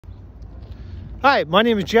Hi, my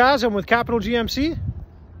name is Jazz. I'm with Capital GMC.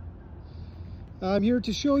 I'm here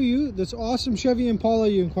to show you this awesome Chevy Impala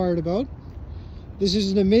you inquired about. This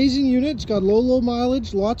is an amazing unit. It's got low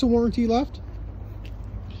mileage, lots of warranty left.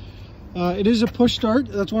 It is a push start.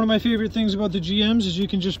 That's one of my favorite things about the GMs is you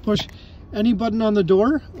can just push any button on the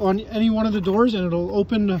door, on any one of the doors, and it'll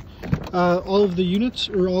open all of the units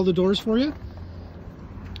or all the doors for you.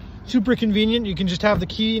 Super convenient. You can just have the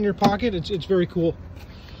key in your pocket. It's very cool.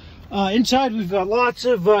 Inside we've got lots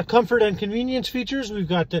of comfort and convenience features. We've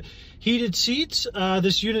got the heated seats.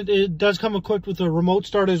 This unit, it does come equipped with a remote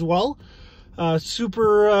start as well.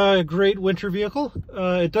 Super great winter vehicle.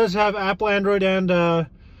 It does have Apple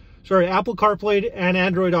CarPlay and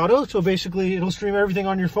Android Auto. So basically it'll stream everything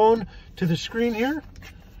on your phone to the screen here.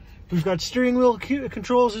 We've got steering wheel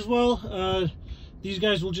controls as well. These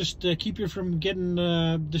guys will just keep you from getting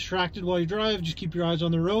distracted while you drive. Just keep your eyes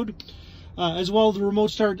on the road. As well, the remote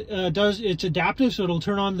start it's adaptive, so it'll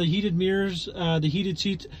turn on the heated mirrors, the heated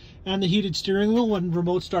seats, and the heated steering wheel when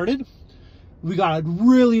remote started. We got a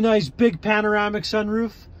really nice big panoramic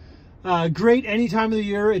sunroof. Great any time of the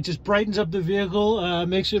year. It just brightens up the vehicle,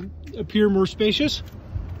 makes it appear more spacious.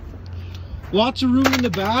 Lots of room in the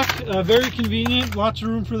back, very convenient. Lots of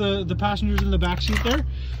room for the passengers in the back seat there.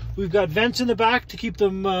 We've got vents in the back to keep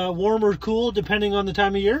them warm or cool depending on the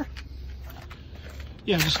time of year.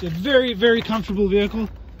 Yeah, just a very comfortable vehicle.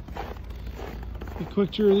 A quick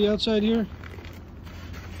tour of the outside here.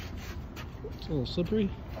 It's a little slippery.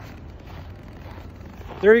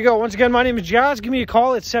 There you go. Once again, my name is Jazz. Give me a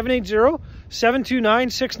call at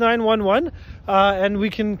 780-729-6911, and we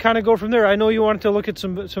can kind of go from there. I know you wanted to look at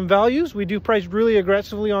some values. We do price really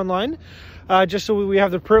aggressively online, just so we have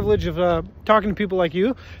the privilege of talking to people like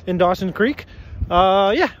you in Dawson Creek.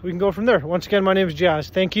 Yeah, we can go from there. Once again, my name is Jazz.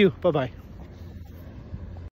 Thank you. Bye-bye.